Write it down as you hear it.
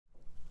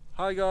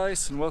Hi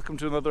guys, and welcome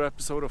to another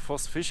episode of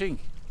Foss Fishing.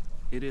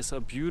 It is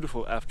a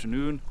beautiful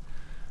afternoon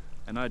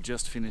and I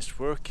just finished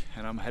work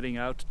and I'm heading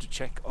out to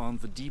check on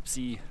the deep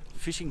sea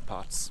fishing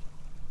pots.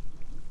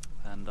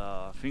 And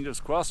fingers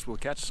crossed we'll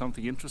catch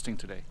something interesting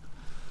today.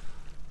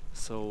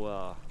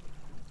 So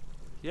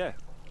yeah,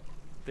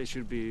 they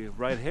should be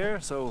right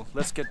here, so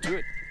let's get to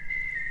it.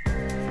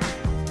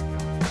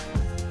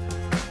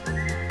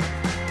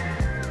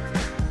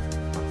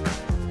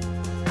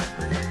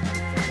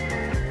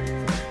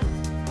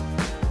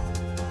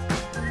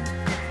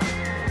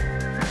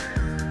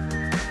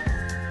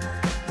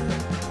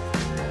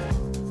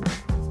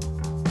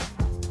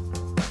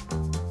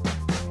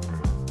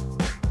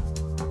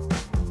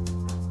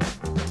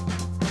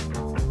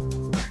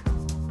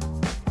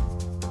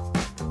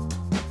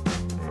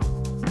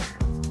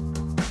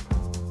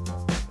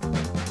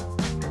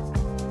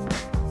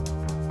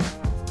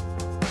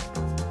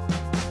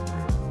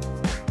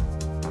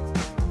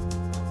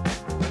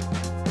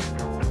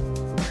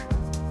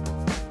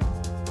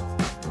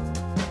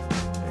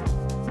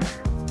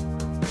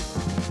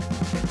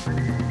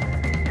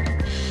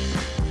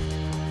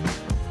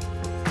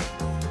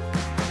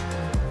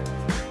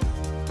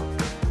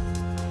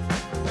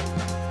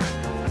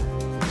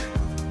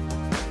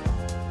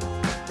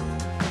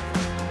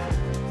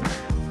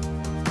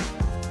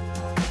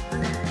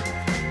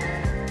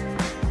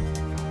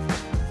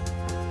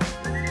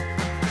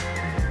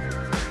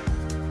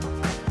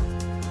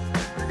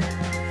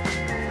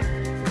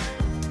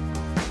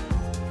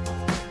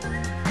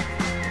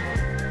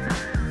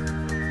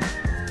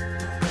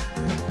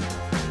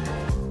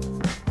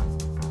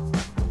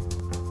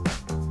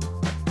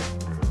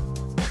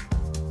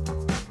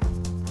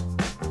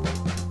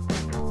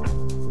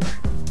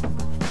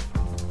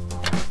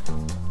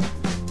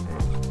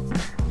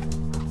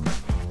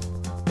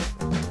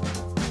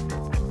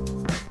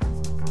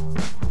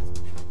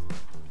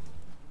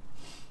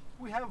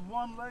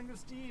 One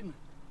langoustine,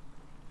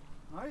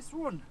 nice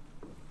one.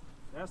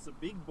 That's a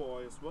big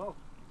boy as well,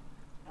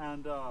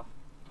 and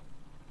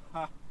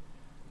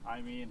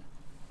I mean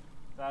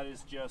that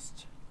is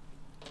just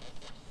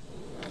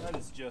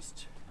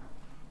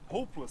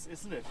hopeless,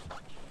 isn't it?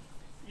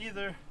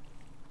 Either,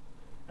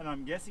 and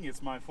I'm guessing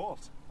it's my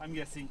fault. I'm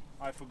guessing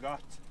I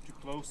forgot to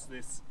close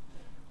this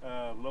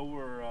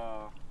lower.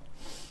 I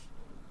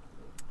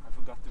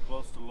forgot to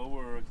close the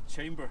lower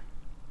chamber,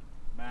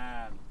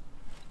 man.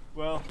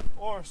 Well,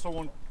 or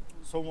someone's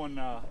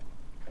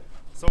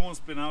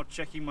been out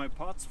checking my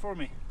pots for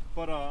me,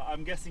 but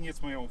I'm guessing it's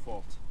my own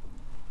fault.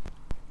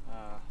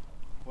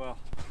 Well,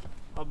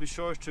 I'll be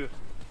sure to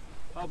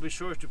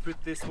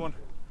put this one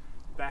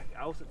back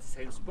out at the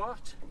same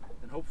spot,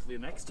 and hopefully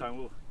next time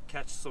we'll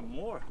catch some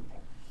more.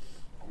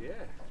 Yeah.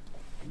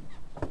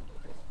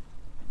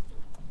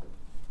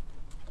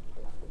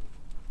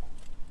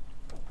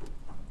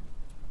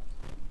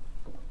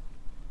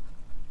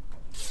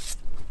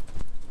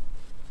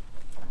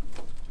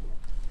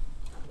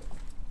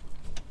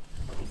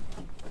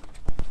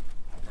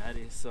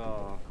 It's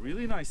a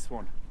really nice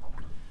one.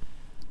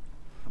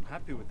 I'm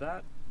happy with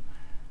that.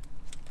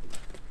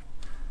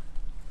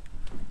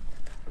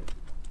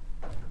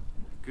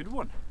 Good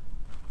one.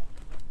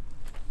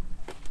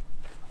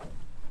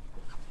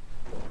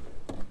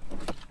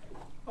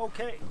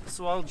 Okay,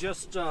 so I'll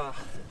just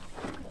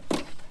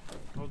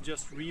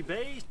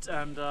rebait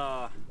and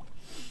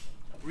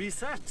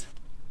reset,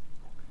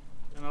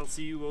 and I'll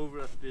see you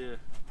over at the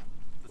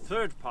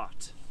third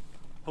pot,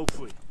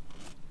 hopefully.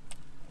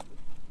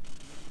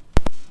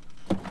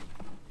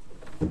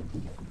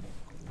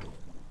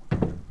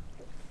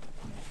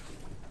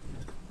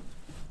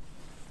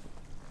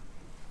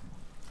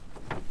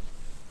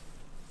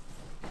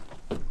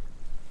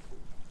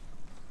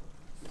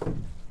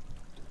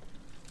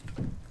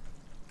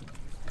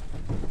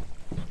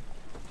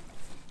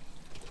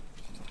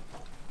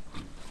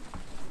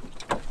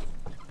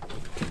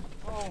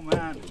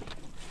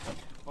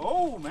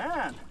 Oh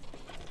man,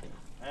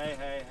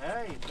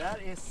 hey,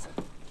 that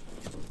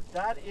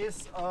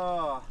is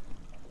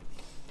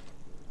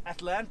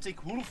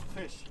Atlantic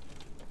wolffish,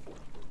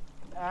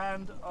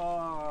 and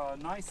a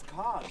nice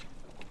cod.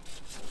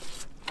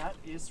 That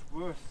is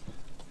worth.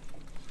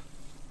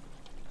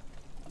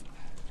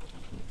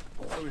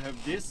 So we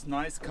have this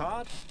nice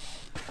cod.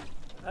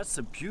 That's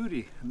a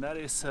beauty, and that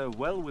is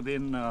well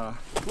within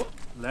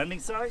landing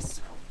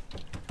size.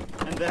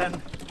 And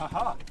then,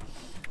 haha.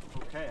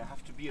 Okay, I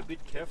have to be a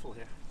bit careful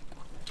here.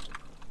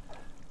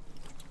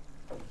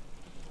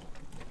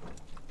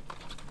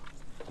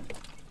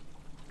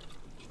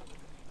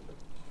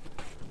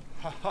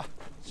 Haha,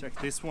 check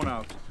this one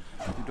out.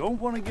 You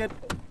don't want to get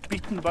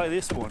bitten by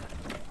this one.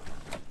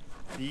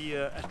 The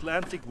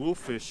Atlantic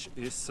wolffish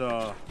is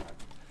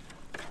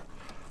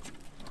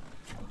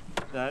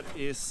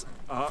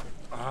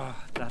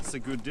that's a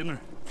good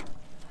dinner.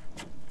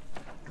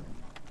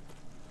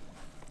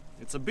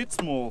 It's a bit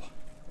small,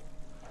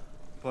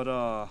 but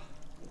I'll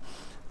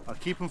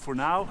keep him for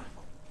now.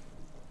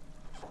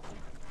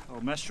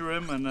 I'll measure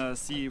him and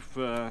see if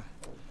we're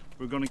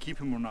gonna keep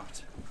him or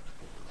not.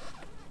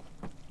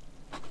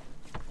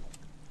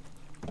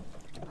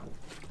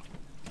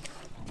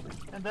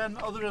 And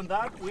then other than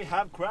that, we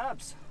have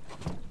crabs.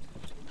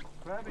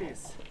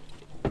 Crabbies.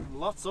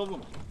 Lots of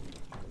them.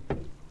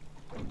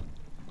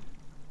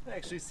 They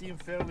actually seem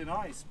fairly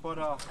nice, but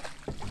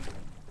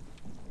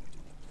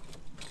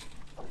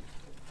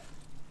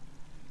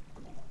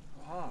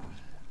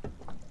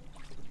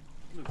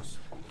looks.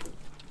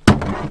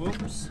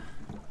 Whoops.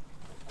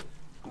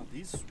 Oh,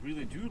 these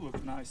really do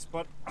look nice,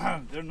 but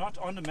they're not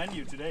on the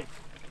menu today.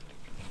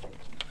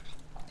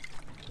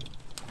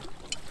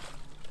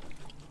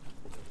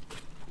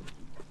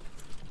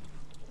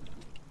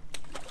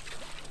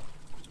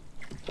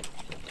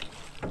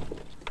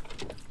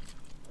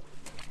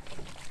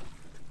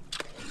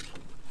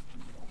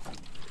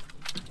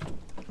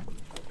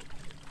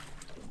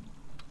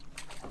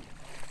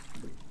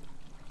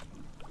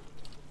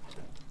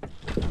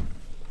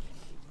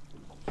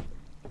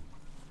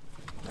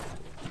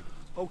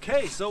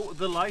 Okay, so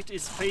the light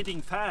is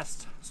fading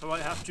fast, so I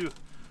have to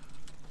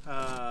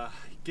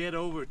get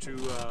over to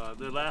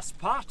the last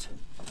pot,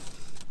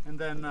 and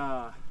then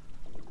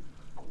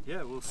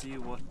yeah, we'll see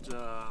what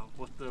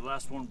the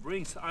last one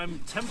brings. I'm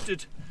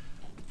tempted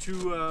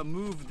to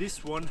move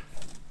this one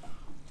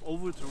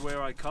over to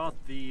where I caught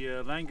the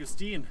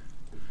langoustine,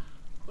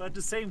 but at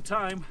the same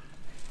time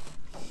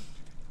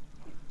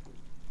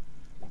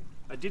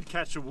I did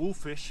catch a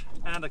wolffish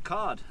and a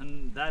cod,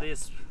 and that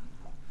is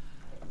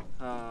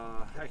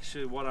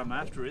actually what I'm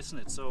after, isn't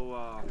it? So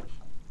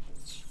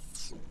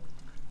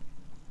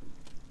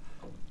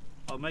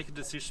I'll make a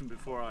decision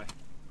before I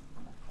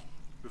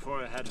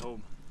head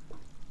home.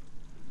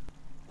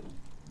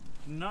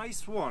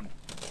 Nice one.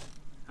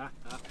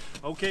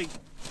 Okay,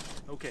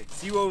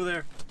 see you over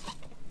there.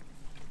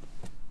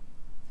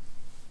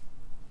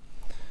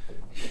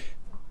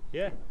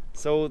 Yeah,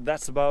 so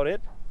that's about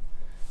it.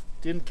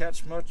 Didn't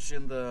catch much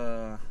in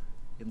the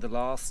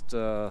last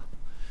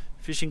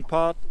fishing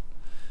pot.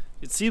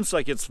 It seems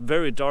like it's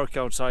very dark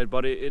outside,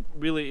 but it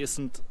really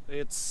isn't.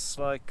 It's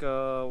like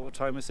what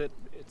time is it?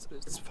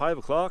 It's 5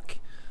 o'clock,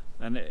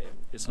 and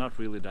it's not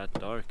really that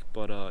dark,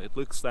 but it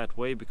looks that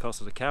way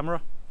because of the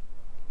camera.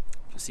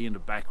 You see in the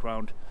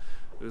background,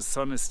 the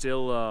sun is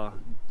still.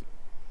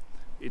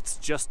 It's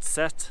just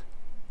set,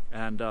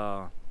 and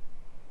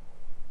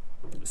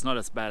it's not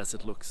as bad as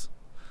it looks.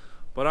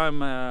 But I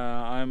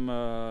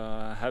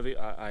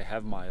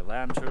have my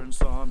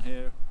lanterns on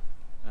here,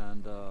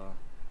 and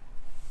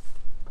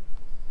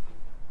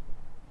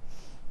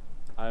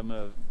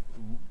I'm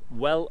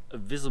well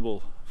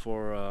visible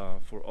for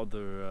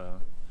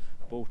other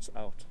boats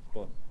out,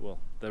 but well,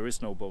 there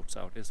is no boats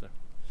out, is there?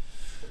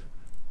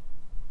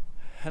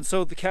 And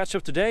so the catch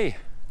of today.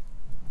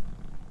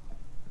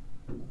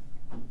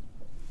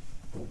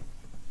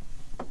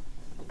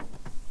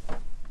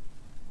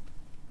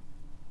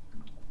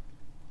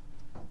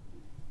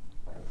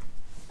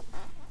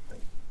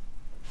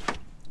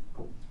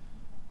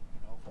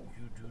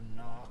 You do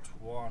not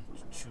want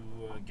to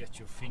get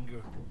your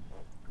finger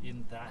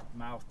in that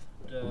mouth.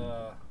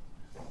 The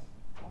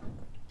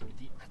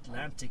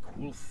Atlantic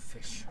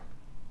wolffish.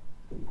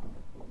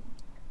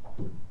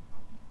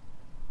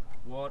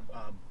 What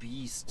a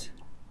beast.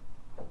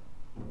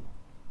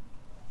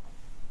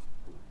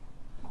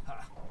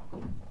 Ha.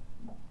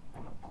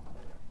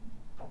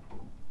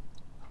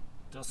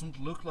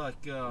 Doesn't look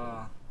like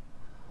a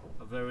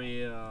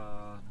very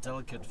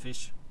delicate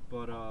fish,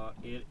 but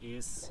it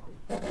is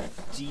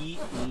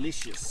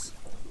delicious.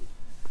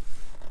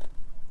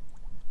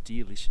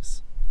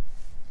 Delicious.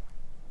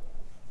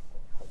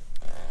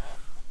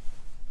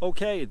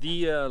 Okay,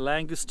 the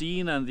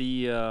langoustine and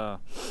the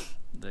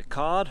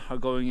cod are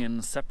going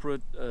in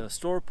separate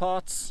store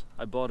pots.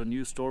 I bought a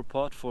new store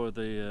pot for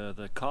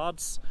the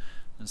cods,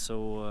 and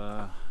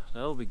so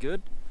that'll be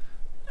good.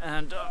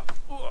 And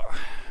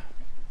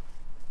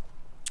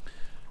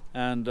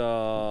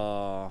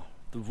the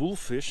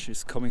wolffish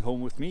is coming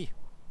home with me.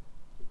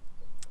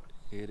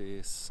 It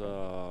is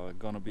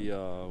gonna be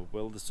a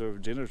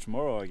well-deserved dinner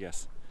tomorrow, I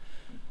guess.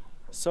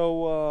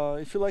 So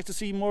if you like to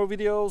see more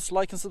videos,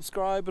 like and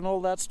subscribe and all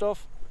that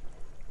stuff.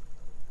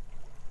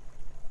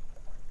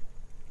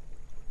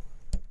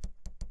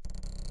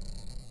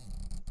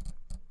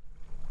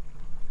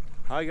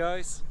 Hi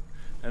guys,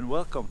 and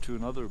welcome to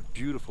another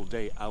beautiful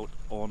day out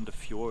on the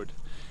fjord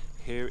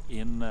here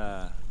in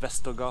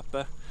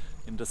Vestergapet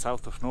in the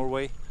south of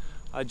Norway.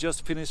 I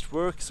just finished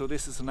work, so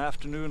this is an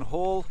afternoon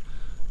haul.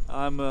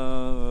 I'm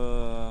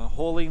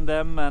hauling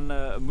them and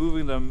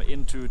moving them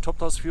into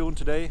Toppdalsfjorden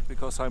today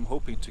because I'm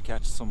hoping to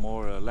catch some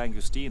more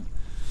langoustine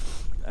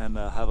and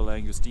have a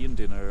langoustine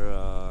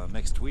dinner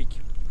next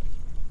week.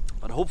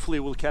 But hopefully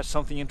we'll catch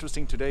something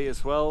interesting today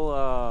as well.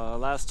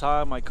 Last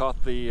time I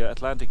caught the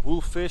Atlantic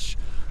wolffish,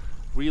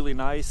 really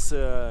nice.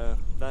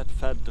 That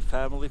fed the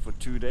family for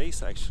 2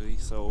 days actually.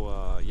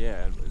 So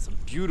yeah, it's a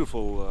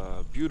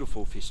beautiful,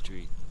 beautiful fish to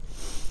eat.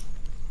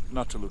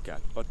 Not to look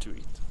at, but to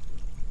eat.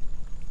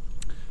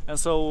 And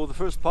so the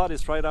first pot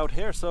is right out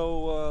here,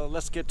 so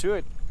let's get to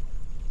it.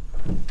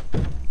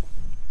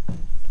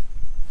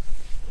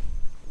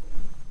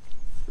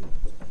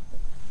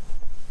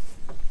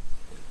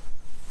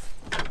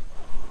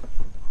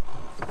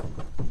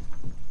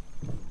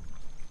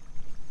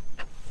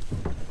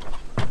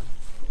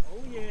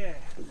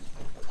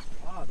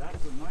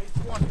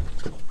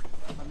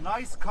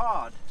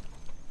 cod.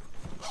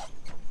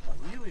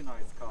 Really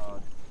nice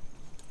cod.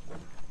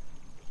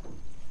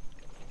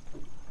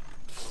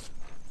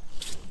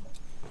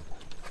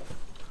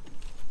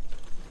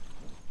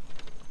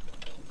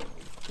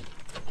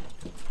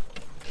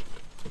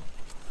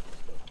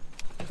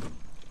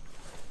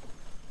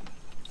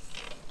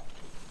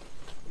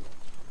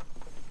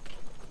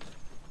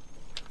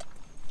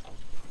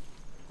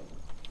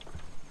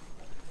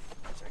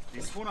 Check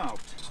this one out.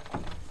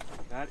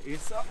 That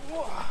is a...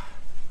 Whoa.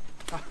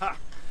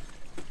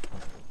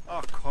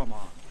 Oh, come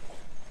on.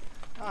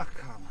 Oh,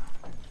 come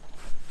on.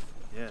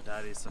 Yeah,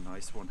 that is a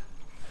nice one.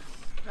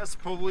 That's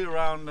probably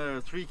around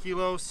 3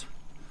 kilos,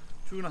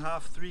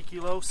 2.5, 3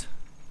 kilos.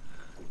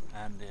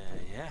 And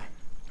yeah,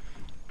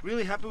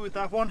 really happy with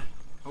that one.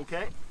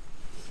 Okay.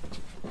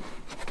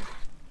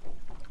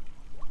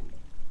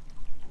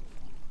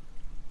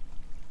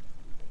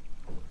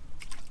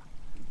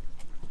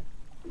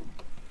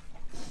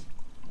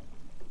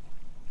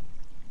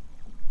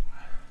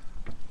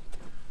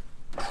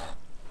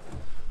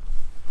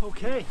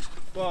 Okay,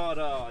 but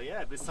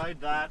yeah,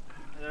 beside that,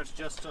 there's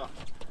just a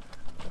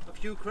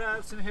few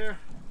crabs in here.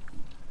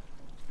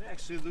 They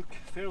actually look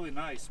fairly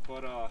nice,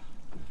 but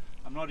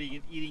I'm not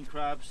eating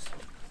crabs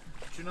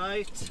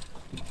tonight,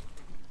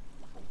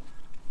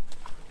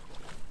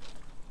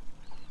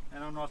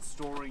 and I'm not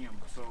storing them,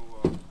 so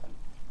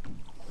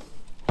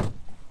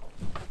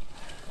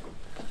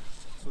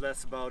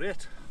that's about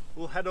it.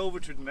 We'll head over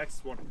to the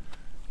next one.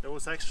 There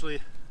was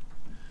actually,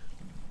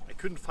 I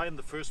couldn't find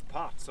the first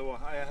pot, so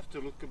I have to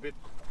look a bit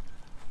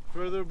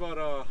further, but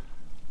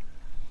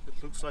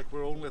it looks like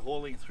we're only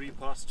hauling 3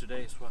 pots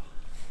today as well.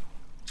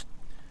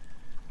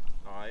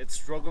 It's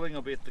struggling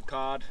a bit, the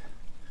cod.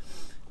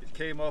 It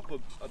came up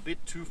a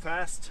bit too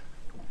fast.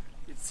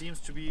 It seems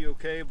to be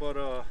okay,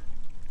 but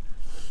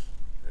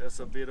there's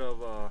a bit of,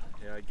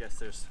 yeah, I guess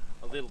there's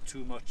a little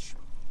too much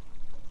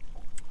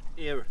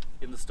air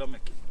in the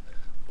stomach.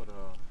 But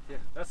yeah,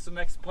 that's the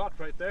next pot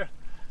right there.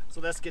 So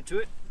let's get to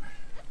it.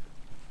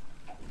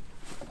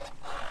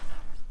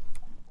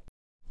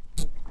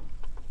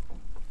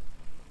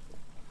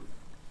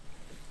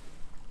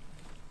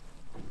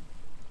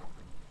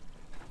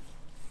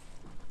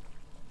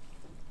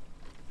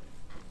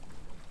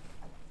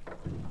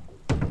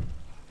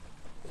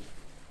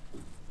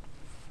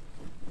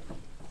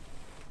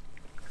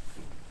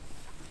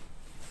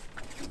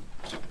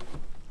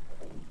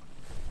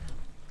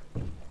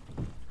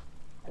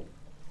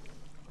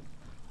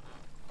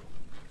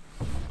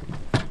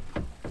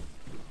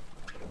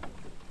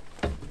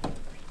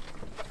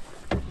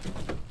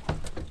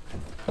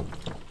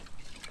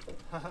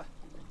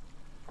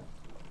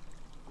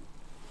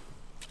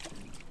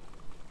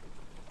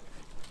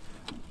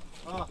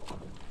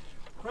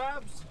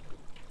 Crabs,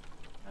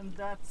 and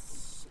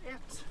that's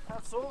it.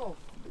 That's all.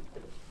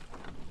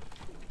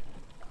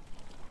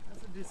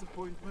 That's a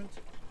disappointment.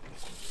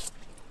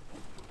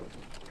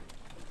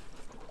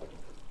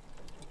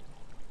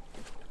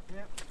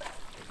 Yeah.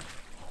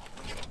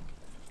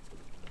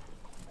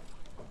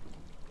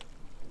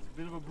 It's a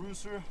bit of a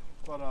bruiser,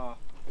 but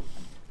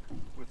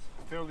with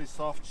fairly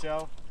soft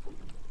shell.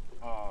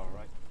 All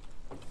right.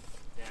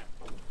 Yeah.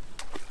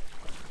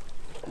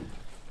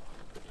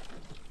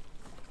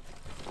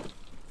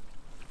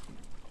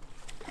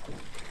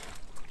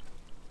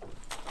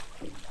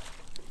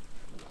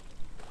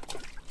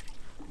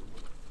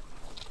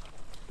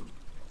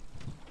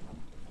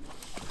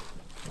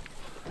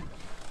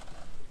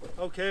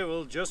 Okay,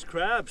 well, just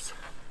crabs.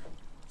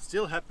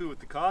 Still happy with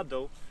the cod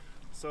though.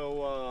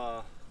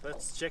 So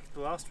let's check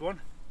the last one.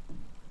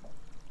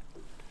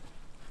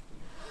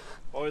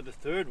 Or the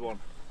third one.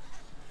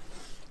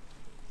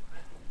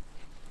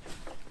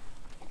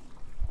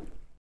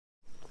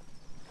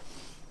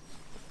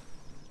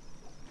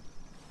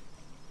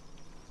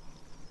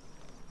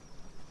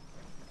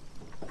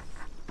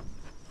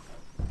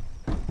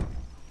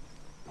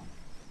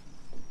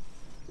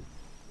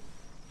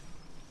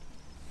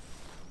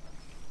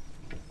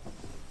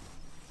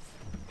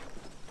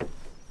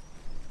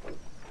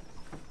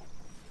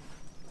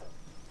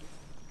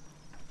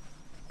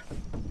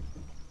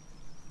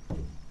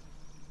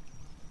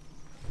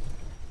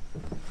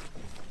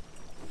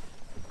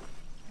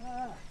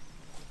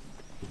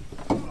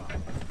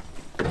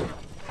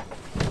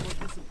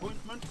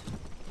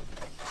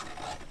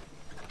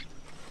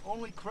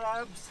 Only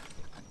crabs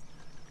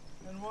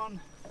and one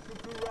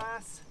cuckoo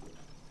wrasse.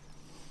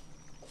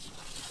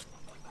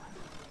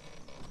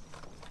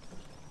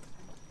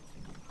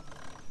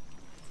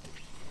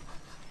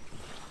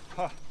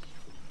 Huh.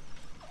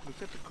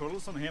 Look at the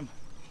curls on him.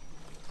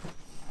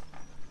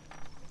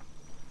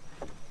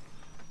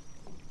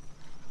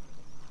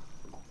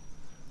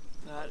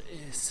 That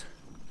is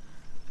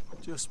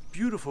just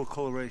beautiful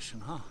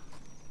coloration, huh?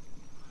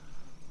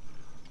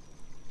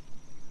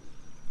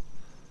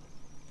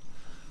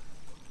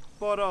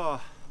 But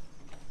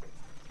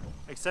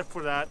except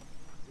for that,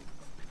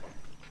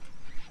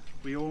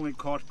 we only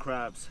caught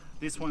crabs.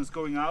 This one's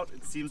going out,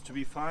 it seems to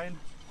be fine.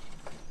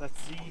 Let's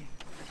see.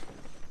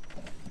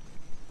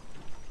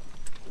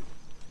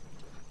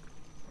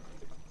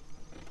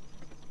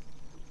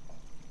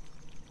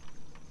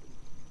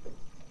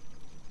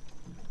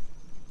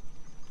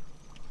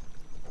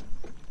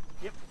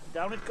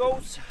 Down it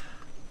goes.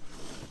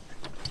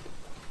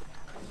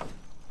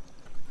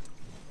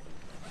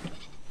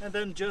 And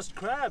then just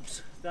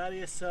crabs. That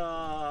is,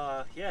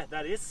 yeah,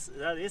 that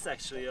is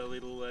actually a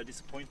little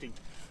disappointing.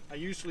 I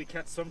usually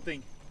catch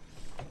something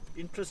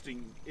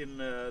interesting in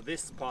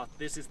this pot.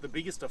 This is the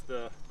biggest of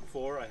the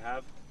 4 I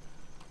have.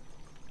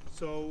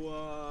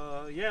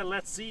 So yeah,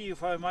 let's see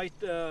if I might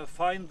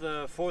find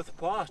the 4th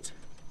pot.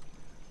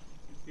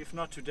 If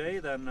not today,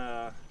 then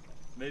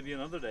maybe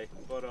another day.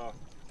 But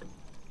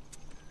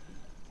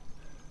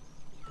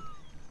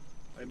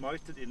I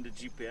marked it in the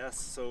GPS,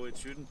 so it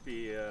shouldn't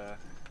be.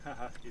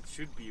 It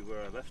should be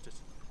where I left it.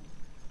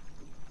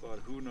 But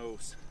who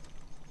knows?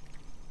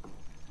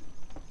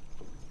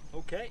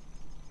 Okay.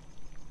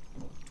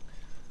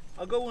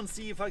 I'll go and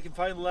see if I can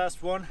find the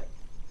last one.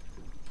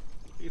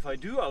 If I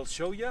do, I'll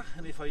show you,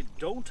 and if I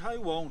don't, I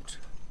won't.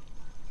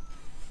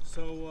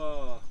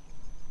 So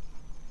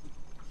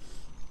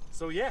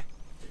yeah,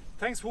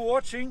 thanks for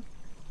watching.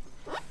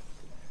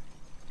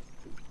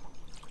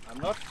 I'm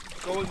not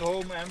going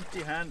home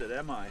empty-handed,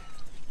 am I?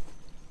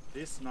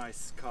 This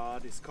nice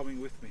cod is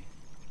coming with me.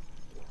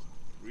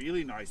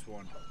 Really nice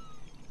one.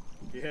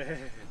 Yeah.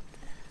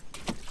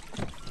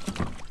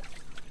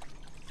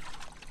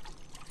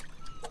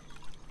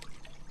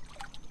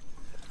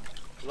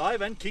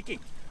 Live and kicking.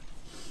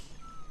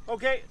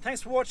 Okay,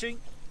 thanks for watching.